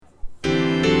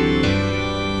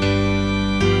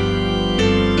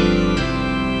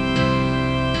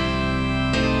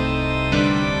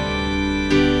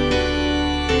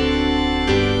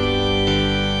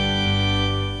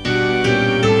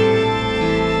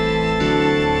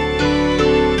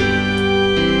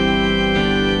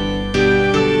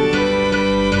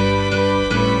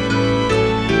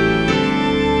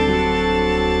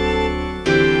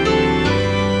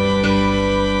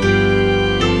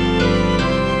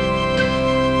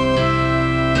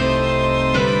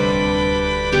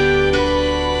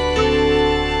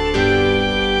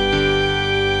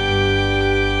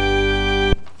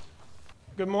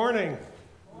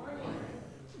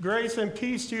Grace and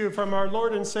peace to you from our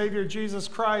Lord and Savior Jesus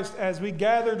Christ as we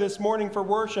gather this morning for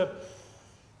worship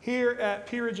here at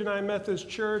Peerage United Methodist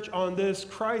Church on this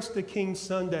Christ the King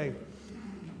Sunday.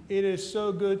 It is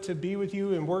so good to be with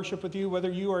you and worship with you,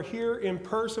 whether you are here in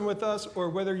person with us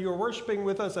or whether you're worshiping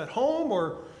with us at home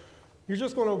or you're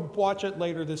just going to watch it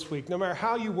later this week. No matter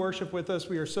how you worship with us,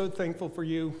 we are so thankful for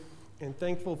you and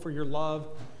thankful for your love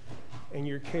and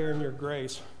your care and your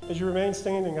grace. As you remain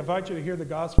standing, I invite you to hear the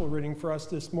gospel reading for us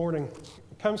this morning.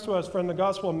 It comes to us from the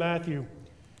Gospel of Matthew,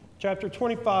 chapter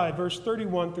 25, verse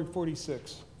 31 through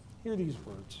 46. Hear these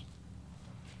words.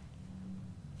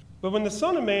 But when the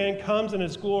Son of Man comes in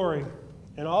his glory,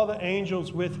 and all the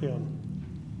angels with him,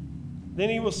 then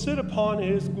he will sit upon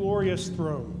his glorious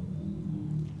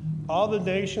throne. All the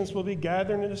nations will be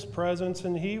gathered in his presence,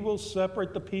 and he will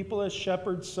separate the people as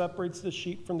shepherd separates the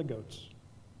sheep from the goats.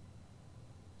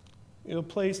 He'll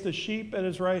place the sheep at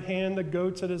his right hand, the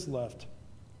goats at his left.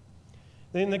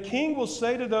 Then the king will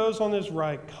say to those on his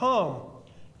right, "Come,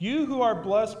 you who are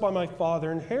blessed by my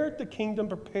Father, inherit the kingdom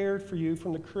prepared for you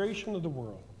from the creation of the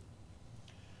world.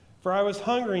 For I was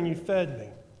hungry, and you fed me.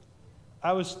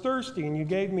 I was thirsty, and you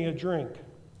gave me a drink.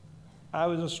 I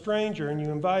was a stranger, and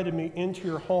you invited me into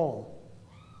your home.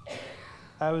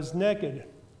 I was naked,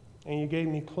 and you gave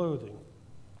me clothing.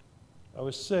 I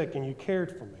was sick, and you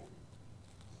cared for me.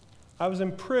 I was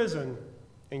in prison,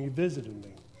 and you visited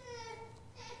me."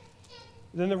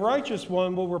 Then the righteous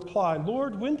one will reply,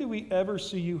 "Lord, when did we ever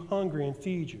see you hungry and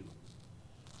feed you,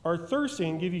 or thirsty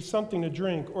and give you something to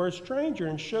drink, or a stranger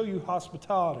and show you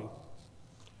hospitality,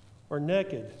 or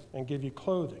naked and give you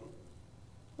clothing?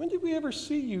 When did we ever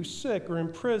see you sick or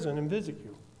in prison and visit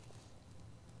you?"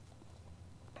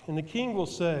 And the king will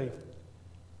say,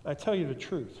 "I tell you the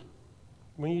truth.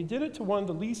 When you did it to one of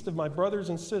the least of my brothers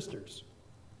and sisters,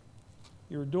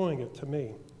 you were doing it to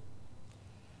me."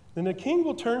 Then the king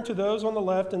will turn to those on the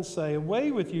left and say, "Away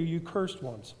with you, you cursed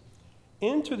ones,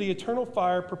 into the eternal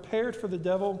fire prepared for the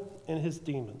devil and his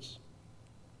demons.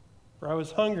 For I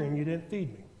was hungry, and you didn't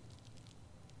feed me.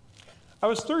 I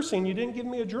was thirsty, and you didn't give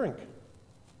me a drink.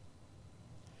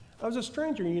 I was a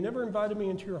stranger, and you never invited me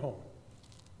into your home.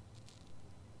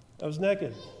 I was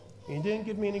naked, and you didn't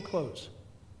give me any clothes.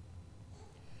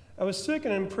 I was sick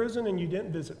and in prison, and you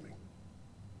didn't visit me."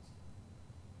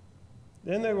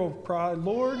 Then they will cry,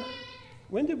 "Lord,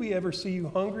 when did we ever see you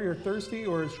hungry or thirsty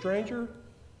or a stranger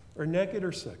or naked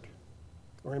or sick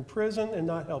or in prison and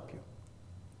not help you?"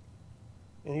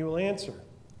 And he will answer,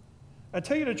 "I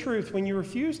tell you the truth, when you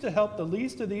refuse to help the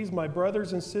least of these, my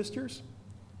brothers and sisters,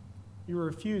 you are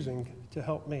refusing to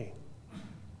help me."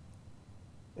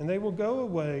 And they will go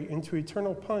away into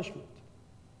eternal punishment,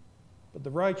 but the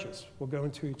righteous will go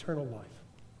into eternal life.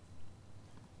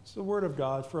 It's the word of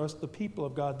God for us, the people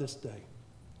of God, this day.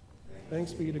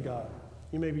 Thanks be to God.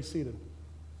 You may be seated.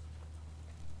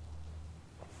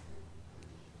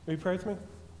 Will you pray with me?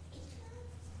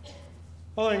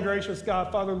 Holy and gracious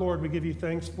God, Father, Lord, we give you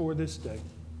thanks for this day.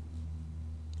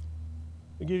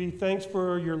 We give you thanks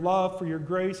for your love, for your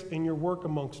grace, and your work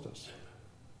amongst us.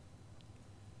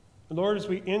 And Lord, as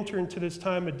we enter into this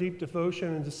time of deep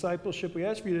devotion and discipleship, we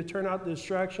ask for you to turn out the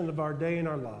distraction of our day and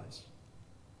our lives.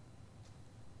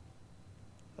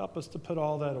 Help us to put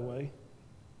all that away.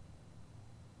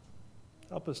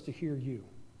 Help us to hear you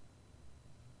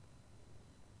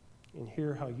and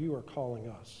hear how you are calling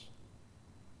us.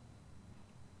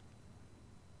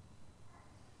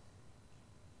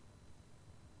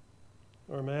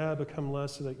 Or may I become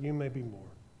less so that you may be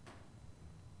more.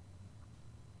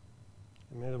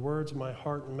 And may the words of my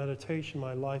heart and meditation,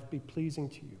 my life, be pleasing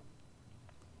to you,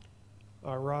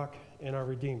 our rock and our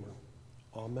Redeemer.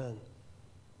 Amen.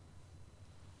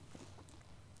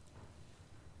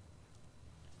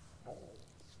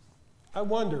 I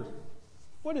wonder,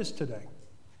 what is today?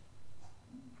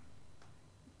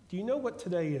 Do you know what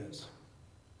today is?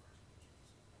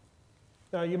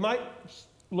 Now, you might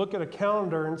look at a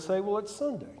calendar and say, well, it's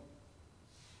Sunday.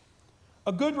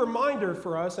 A good reminder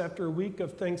for us after a week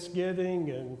of Thanksgiving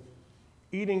and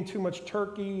eating too much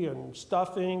turkey and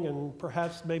stuffing and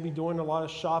perhaps maybe doing a lot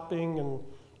of shopping and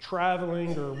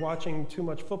traveling or watching too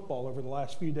much football over the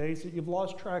last few days that you've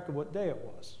lost track of what day it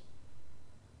was.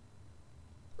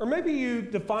 Or maybe you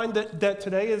define that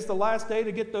today is the last day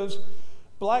to get those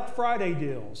Black Friday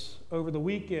deals over the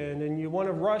weekend, and you want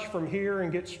to rush from here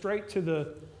and get straight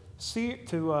to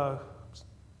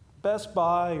Best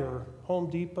Buy or Home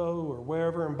Depot or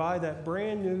wherever and buy that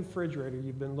brand new refrigerator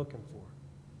you've been looking for.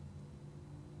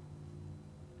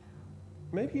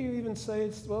 Maybe you even say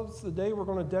it's the day we're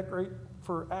going to decorate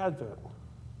for Advent.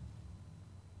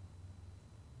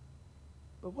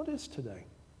 But what is today?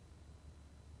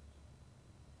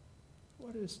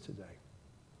 What is today?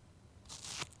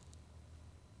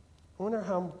 I wonder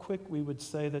how quick we would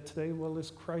say that today, well,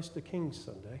 is Christ the King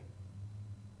Sunday.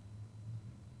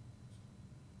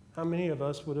 How many of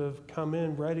us would have come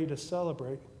in ready to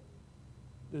celebrate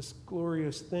this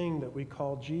glorious thing that we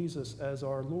call Jesus as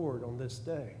our Lord on this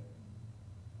day?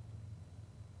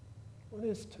 What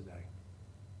is today?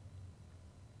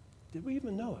 Did we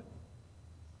even know it?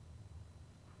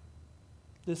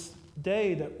 This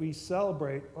day that we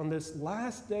celebrate on this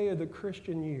last day of the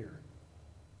Christian year,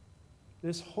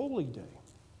 this holy day,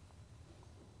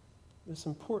 this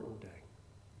important day,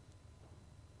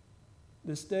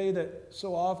 this day that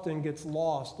so often gets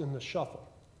lost in the shuffle.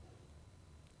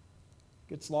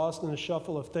 Gets lost in the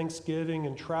shuffle of Thanksgiving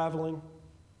and traveling.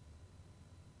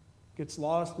 Gets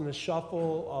lost in the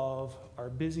shuffle of our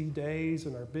busy days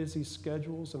and our busy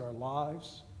schedules and our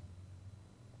lives.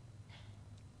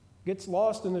 Gets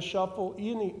lost in the shuffle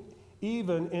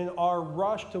even in our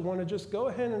rush to want to just go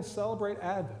ahead and celebrate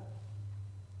Advent.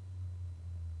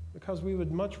 Because we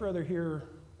would much rather hear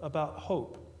about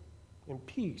hope and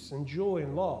peace and joy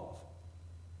and love,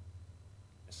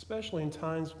 especially in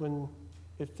times when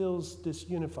it feels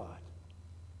disunified,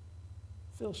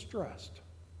 feels stressed,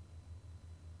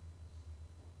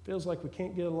 feels like we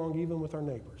can't get along even with our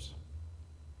neighbors.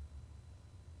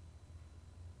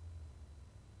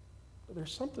 But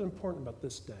there's something important about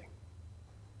this day,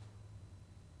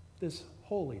 this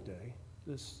holy day,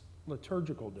 this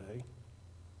liturgical day,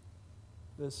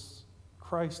 this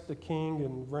Christ the King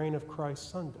and Reign of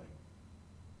Christ Sunday.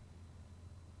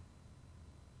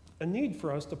 A need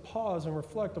for us to pause and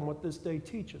reflect on what this day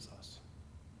teaches us.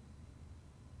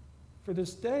 For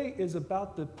this day is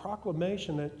about the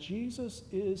proclamation that Jesus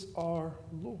is our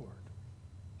Lord.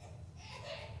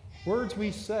 Words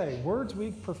we say, words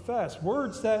we profess,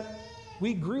 words that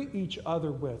we greet each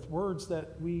other with, words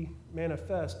that we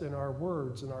manifest in our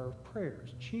words and our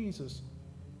prayers. Jesus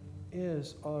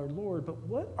is our Lord. But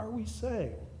what are we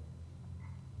saying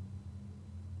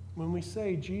when we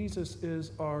say Jesus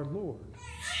is our Lord?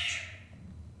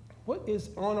 What is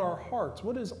on our hearts?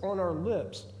 What is on our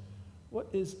lips? What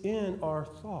is in our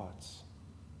thoughts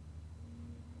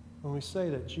when we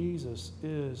say that Jesus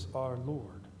is our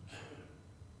Lord?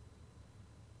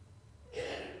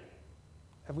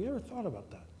 Have we ever thought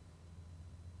about that?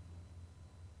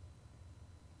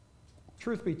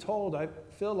 Truth be told, I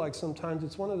feel like sometimes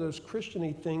it's one of those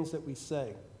Christian-y things that we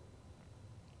say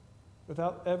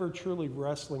without ever truly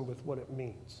wrestling with what it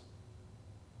means.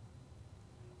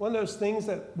 One of those things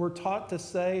that we're taught to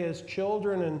say as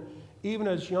children and even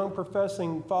as young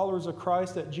professing followers of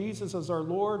Christ, that Jesus is our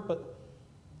Lord, but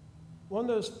one of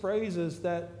those phrases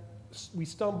that we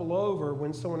stumble over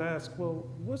when someone asks, well,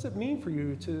 what does it mean for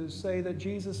you to say that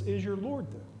Jesus is your Lord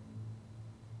then?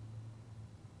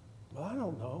 Well, I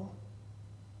don't know.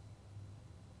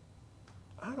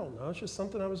 It's just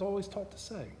something I was always taught to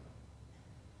say.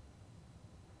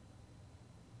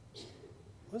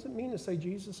 What does it mean to say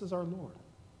Jesus is our Lord?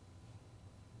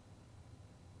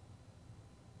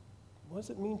 What does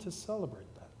it mean to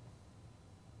celebrate that?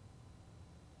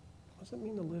 What does it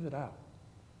mean to live it out?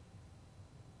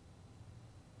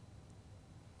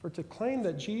 For to claim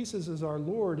that Jesus is our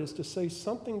Lord is to say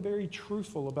something very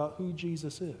truthful about who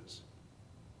Jesus is.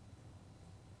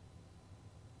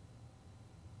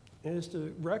 It is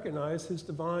to recognize his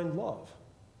divine love.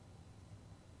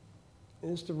 It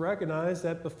is to recognize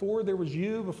that before there was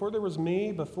you, before there was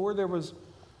me, before there was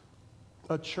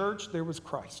a church, there was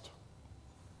Christ.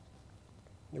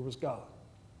 There was God.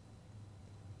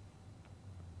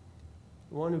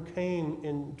 The one who came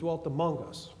and dwelt among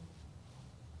us.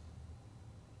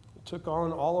 He took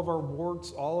on all of our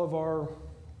warts, all of our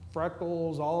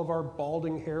freckles, all of our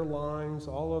balding hairlines,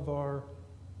 all of our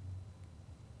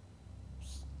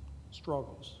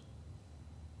struggles.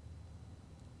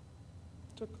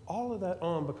 Took all of that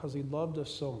on because he loved us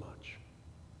so much.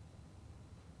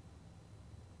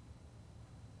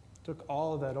 Took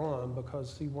all of that on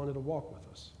because he wanted to walk with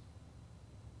us,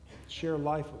 share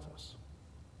life with us,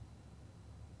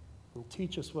 and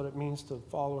teach us what it means to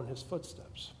follow in his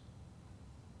footsteps.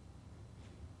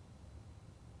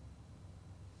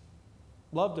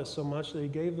 Loved us so much that he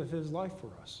gave of his life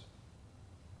for us,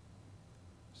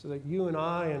 so that you and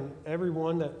I and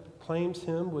everyone that claims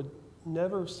him would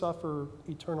never suffer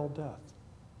eternal death.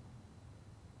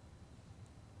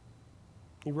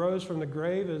 He rose from the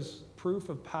grave as proof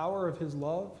of power of his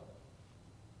love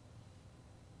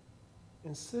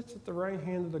and sits at the right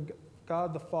hand of the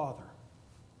God the Father,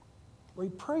 where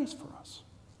he prays for us,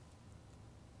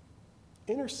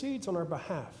 intercedes on our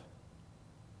behalf,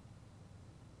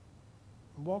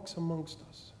 and walks amongst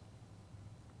us.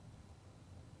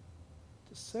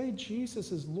 To say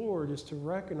Jesus is Lord is to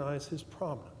recognize his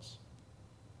prominence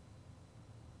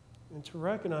and to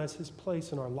recognize his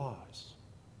place in our lives.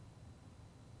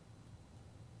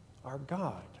 Our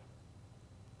God,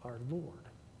 our Lord,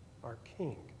 our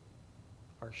King,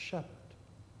 our Shepherd.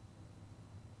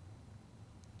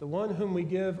 The one whom we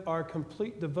give our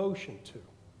complete devotion to.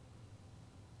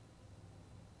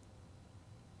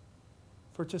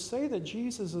 For to say that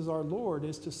Jesus is our Lord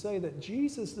is to say that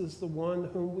Jesus is the one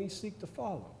whom we seek to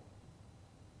follow.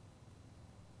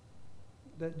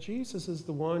 That Jesus is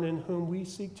the one in whom we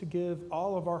seek to give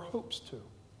all of our hopes to.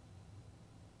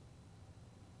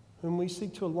 Whom we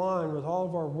seek to align with all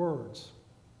of our words,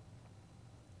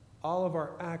 all of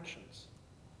our actions,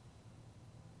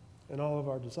 and all of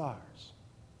our desires.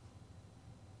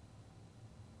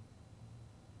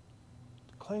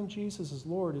 To claim Jesus as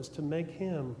Lord is to make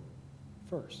him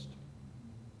first.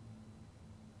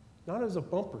 Not as a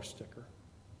bumper sticker,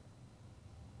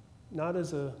 not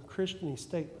as a Christian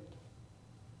statement,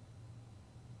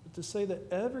 but to say that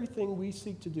everything we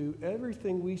seek to do,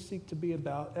 everything we seek to be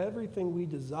about, everything we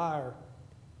desire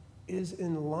is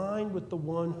in line with the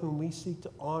one whom we seek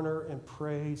to honor and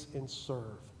praise and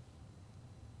serve.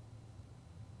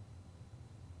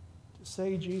 To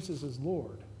say Jesus is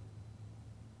Lord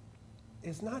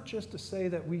is not just to say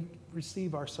that we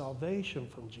receive our salvation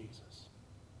from Jesus,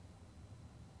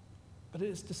 but it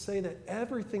is to say that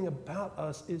everything about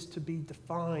us is to be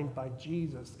defined by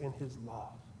Jesus and his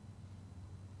love.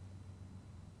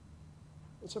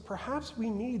 And so perhaps we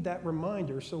need that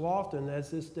reminder so often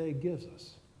as this day gives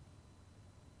us.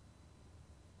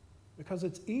 Because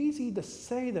it's easy to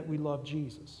say that we love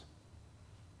Jesus.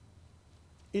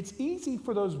 It's easy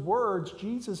for those words,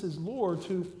 Jesus is Lord,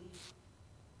 to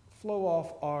flow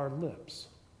off our lips.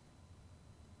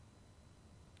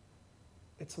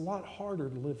 It's a lot harder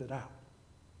to live it out.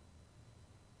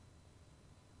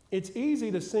 It's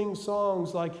easy to sing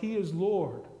songs like He is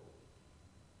Lord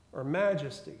or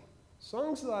Majesty,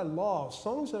 songs that I love,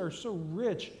 songs that are so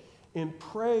rich in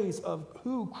praise of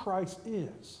who Christ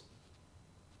is.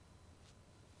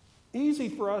 Easy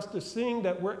for us to sing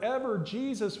that wherever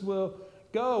Jesus will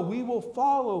go, we will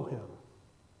follow him.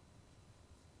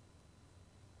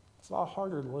 It's a lot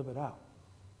harder to live it out.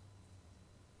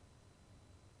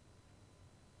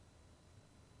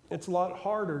 It's a lot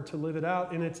harder to live it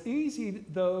out, and it's easy,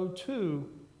 though, too,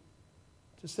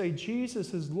 to say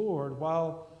Jesus is Lord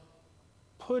while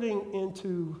putting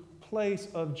into place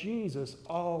of Jesus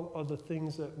all of the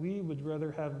things that we would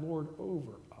rather have Lord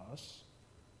over us.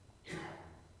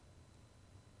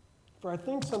 For I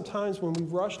think sometimes when we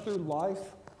rush through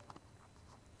life,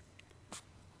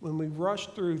 when we rush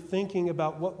through thinking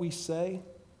about what we say,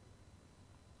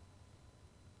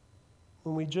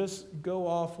 when we just go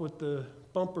off with the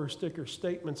bumper sticker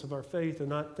statements of our faith and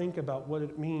not think about what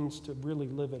it means to really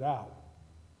live it out,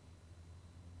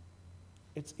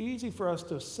 it's easy for us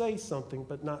to say something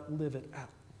but not live it out.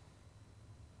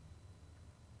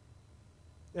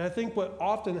 And I think what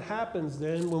often happens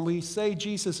then when we say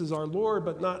Jesus is our Lord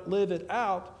but not live it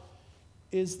out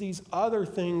is these other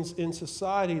things in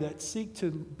society that seek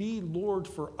to be Lord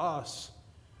for us,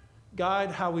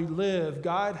 guide how we live,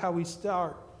 guide how we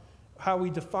start, how we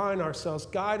define ourselves,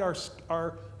 guide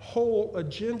our whole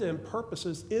agenda and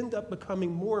purposes, end up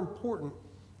becoming more important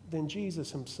than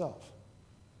Jesus himself.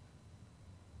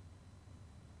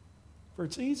 For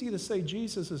it's easy to say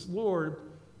Jesus is Lord,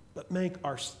 but make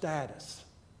our status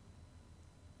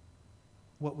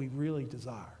what we really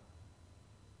desire.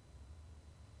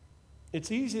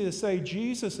 It's easy to say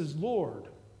Jesus is Lord,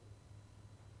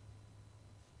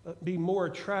 but be more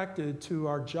attracted to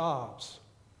our jobs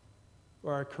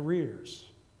or our careers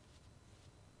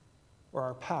or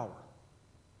our power.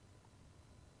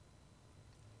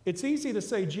 It's easy to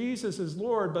say Jesus is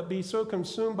Lord, but be so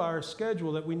consumed by our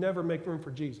schedule that we never make room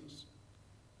for Jesus.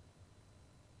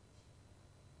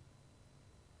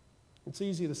 It's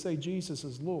easy to say Jesus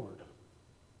is Lord,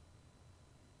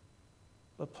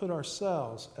 but put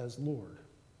ourselves as Lord.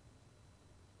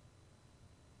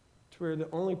 To where the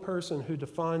only person who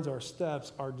defines our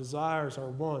steps, our desires,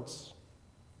 our wants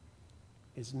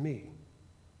is me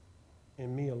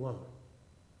and me alone.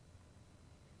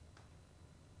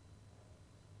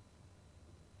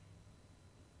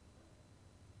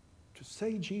 To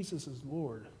say Jesus is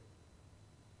Lord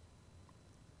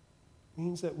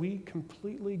means that we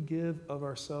completely give of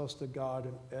ourselves to God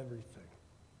in everything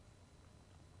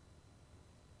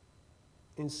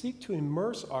and seek to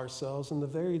immerse ourselves in the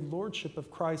very lordship of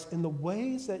Christ in the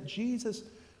ways that Jesus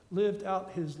lived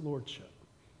out his lordship.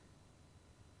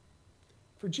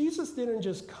 For Jesus didn't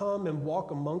just come and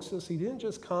walk amongst us. He didn't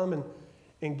just come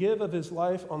and give of his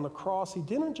life on the cross, he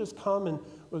didn't just come and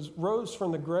rose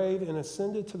from the grave and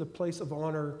ascended to the place of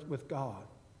honor with God.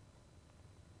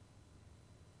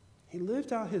 He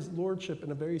lived out his lordship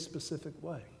in a very specific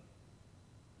way.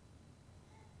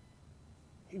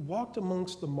 He walked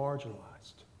amongst the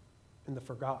marginalized and the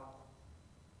forgotten.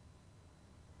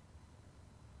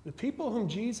 The people whom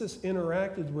Jesus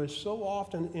interacted with so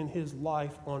often in his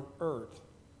life on earth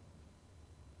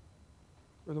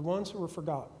were the ones who were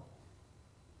forgotten,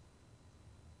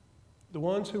 the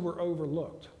ones who were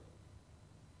overlooked,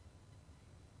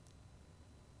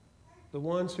 the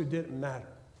ones who didn't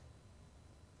matter,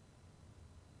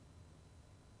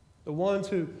 the ones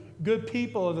who good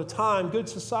people of the time, good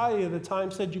society of the time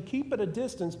said you keep at a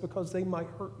distance because they might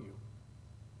hurt you.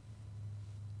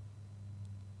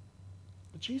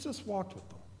 But Jesus walked with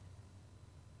them,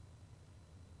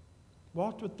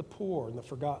 walked with the poor and the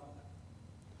forgotten,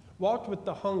 walked with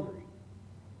the hungry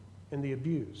and the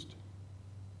abused,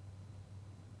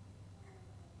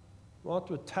 walked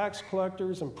with tax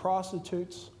collectors and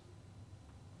prostitutes,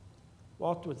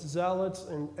 walked with zealots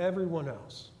and everyone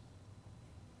else.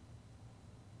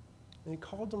 And he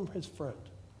called them his friend.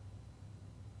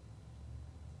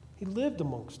 He lived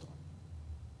amongst them.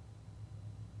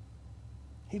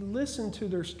 He listened to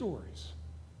their stories.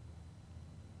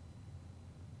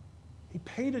 He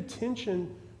paid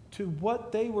attention to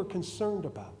what they were concerned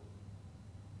about.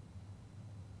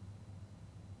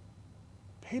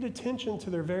 Paid attention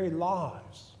to their very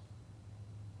lives.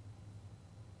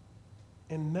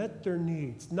 And met their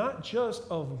needs, not just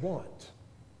of want,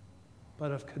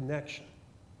 but of connection.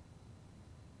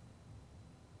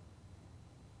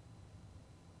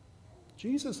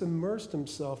 Jesus immersed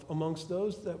himself amongst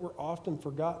those that were often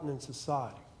forgotten in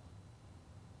society.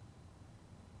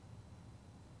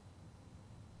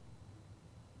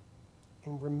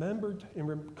 And remembered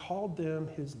and called them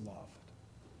his loved.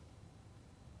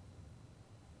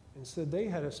 And said they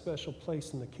had a special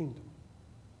place in the kingdom.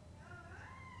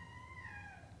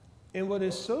 And what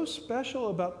is so special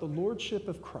about the lordship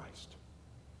of Christ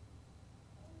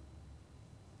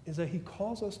is that he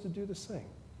calls us to do the same.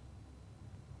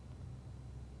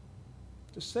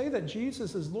 To say that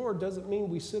Jesus is Lord doesn't mean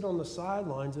we sit on the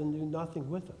sidelines and do nothing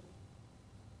with him.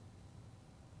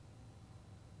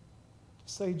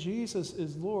 To say Jesus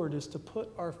is Lord is to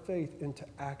put our faith into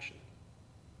action.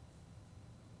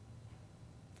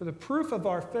 For the proof of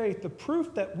our faith, the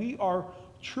proof that we are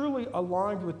truly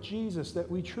aligned with Jesus, that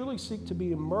we truly seek to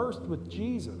be immersed with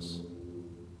Jesus,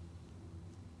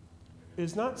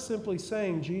 is not simply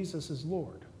saying Jesus is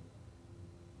Lord.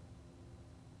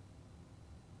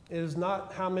 It is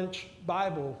not how much of the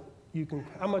Bible you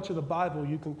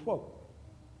can quote.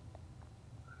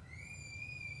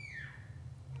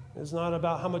 It's not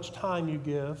about how much time you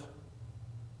give.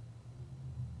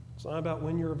 It's not about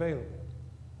when you're available.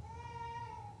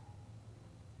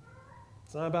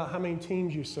 It's not about how many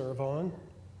teams you serve on,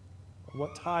 or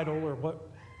what title or what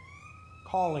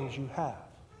callings you have.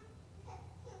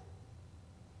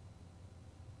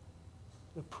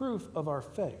 The proof of our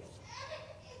faith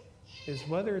is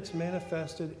whether it's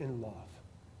manifested in love.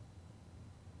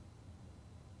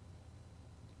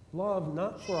 Love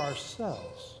not for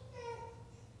ourselves.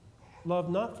 Love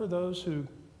not for those who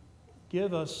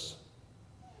give us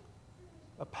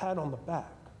a pat on the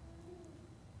back.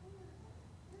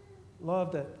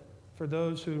 Love that for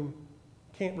those who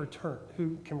can return.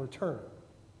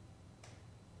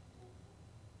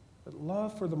 But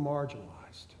love for the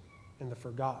marginalized and the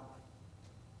forgotten.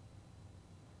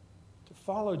 To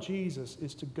follow Jesus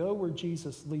is to go where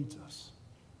Jesus leads us.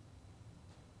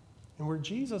 And where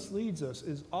Jesus leads us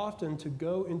is often to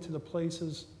go into the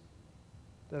places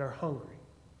that are hungry,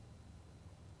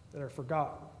 that are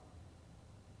forgotten,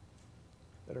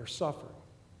 that are suffering,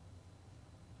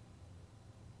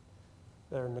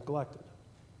 that are neglected,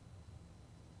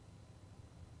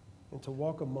 and to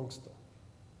walk amongst them.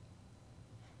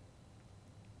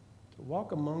 To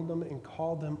walk among them and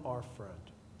call them our friend.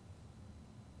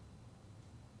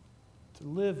 To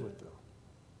live with them.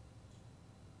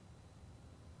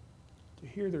 To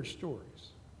hear their stories.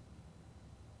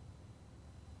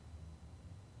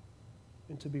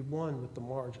 And to be one with the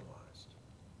marginalized.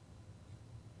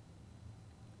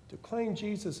 To claim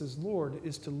Jesus as Lord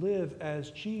is to live as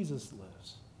Jesus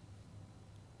lives.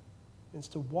 It's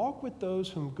to walk with those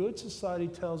whom good society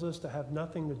tells us to have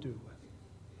nothing to do with.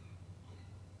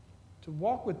 To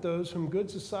walk with those whom good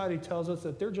society tells us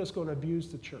that they're just going to abuse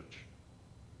the church.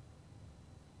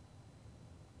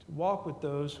 To walk with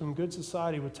those whom good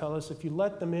society would tell us if you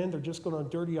let them in, they're just going to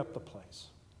dirty up the place.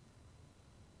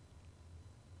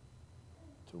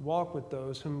 To walk with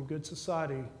those whom good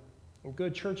society And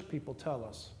good church people tell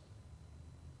us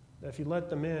that if you let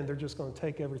them in, they're just going to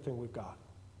take everything we've got.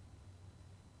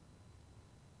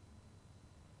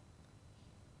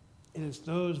 It is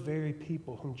those very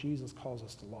people whom Jesus calls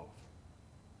us to love.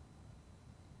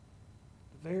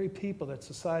 The very people that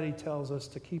society tells us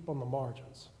to keep on the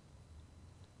margins,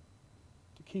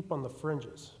 to keep on the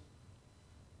fringes,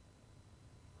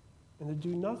 and to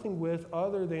do nothing with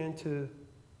other than to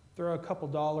throw a couple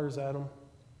dollars at them,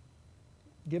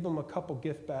 give them a couple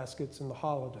gift baskets in the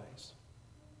holidays,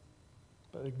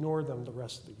 but ignore them the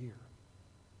rest of the year.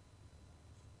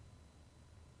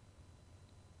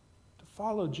 To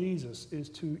follow Jesus is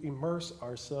to immerse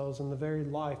ourselves in the very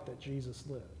life that Jesus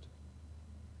lived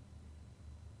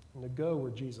and to go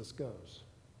where Jesus goes.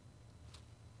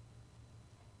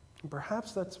 And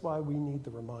perhaps that's why we need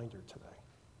the reminder today.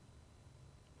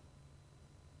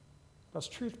 Because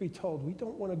truth be told, we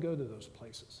don't want to go to those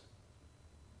places.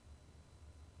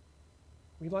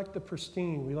 We like the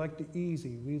pristine, we like the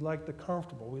easy, we like the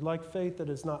comfortable, we like faith that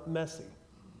is not messy.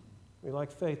 We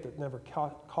like faith that never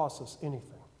costs us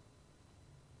anything.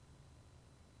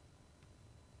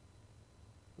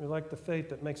 We like the faith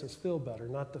that makes us feel better,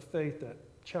 not the faith that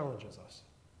challenges us.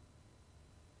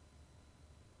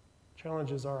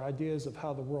 Challenges our ideas of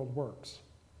how the world works,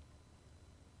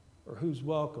 or who's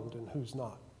welcomed and who's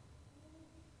not.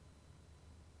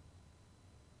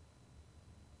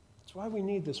 That's why we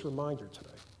need this reminder today.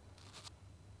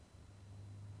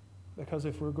 Because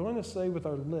if we're going to say with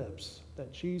our lips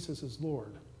that Jesus is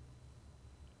Lord,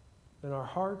 then our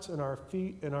hearts and our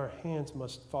feet and our hands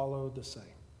must follow the same.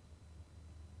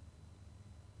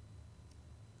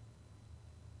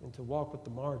 And to walk with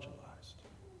the marginalized,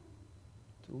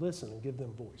 to listen and give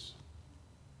them voice.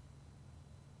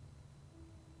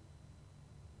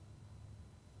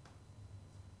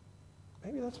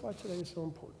 Maybe that's why today is so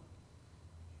important.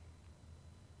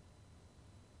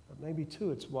 But maybe,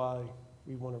 too, it's why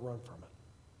we want to run from it.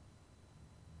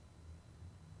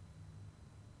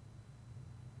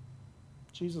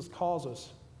 Jesus calls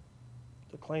us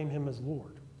to claim him as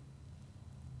Lord.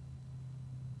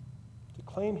 To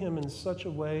claim him in such a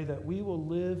way that we will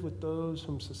live with those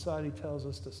whom society tells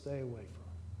us to stay away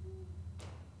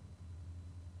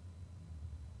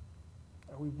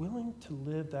from. Are we willing to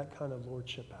live that kind of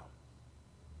lordship out?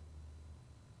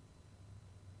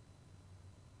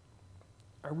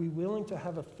 Are we willing to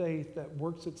have a faith that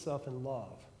works itself in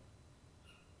love?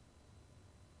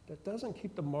 That doesn't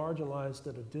keep the marginalized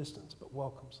at a distance, but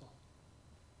welcomes them?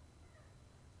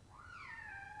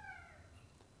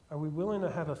 Are we willing to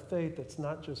have a faith that's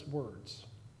not just words,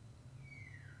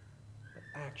 but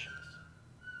actions?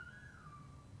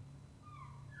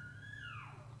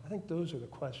 I think those are the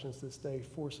questions this day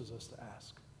forces us to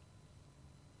ask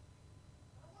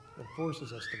and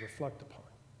forces us to reflect upon.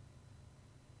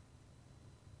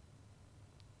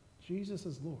 Jesus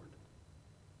is Lord.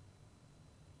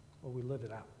 Will we live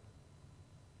it out?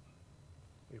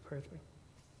 Will you pray with me?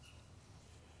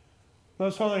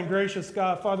 Most holy and gracious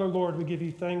God, Father, Lord, we give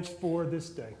you thanks for this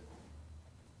day.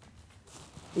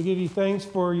 We give you thanks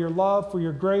for your love, for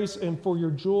your grace, and for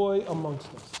your joy amongst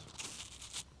us.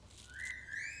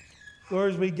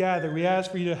 Lord, as we gather, we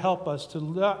ask for you to help us to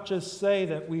not just say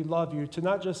that we love you, to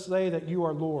not just say that you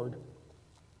are Lord,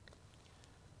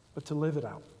 but to live it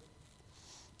out.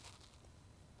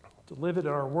 To live it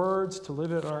in our words, to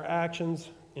live it in our actions,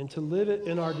 and to live it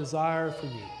in our desire for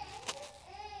you.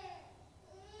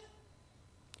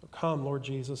 So come, Lord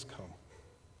Jesus, come.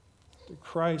 Through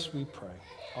Christ we pray.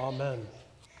 Amen.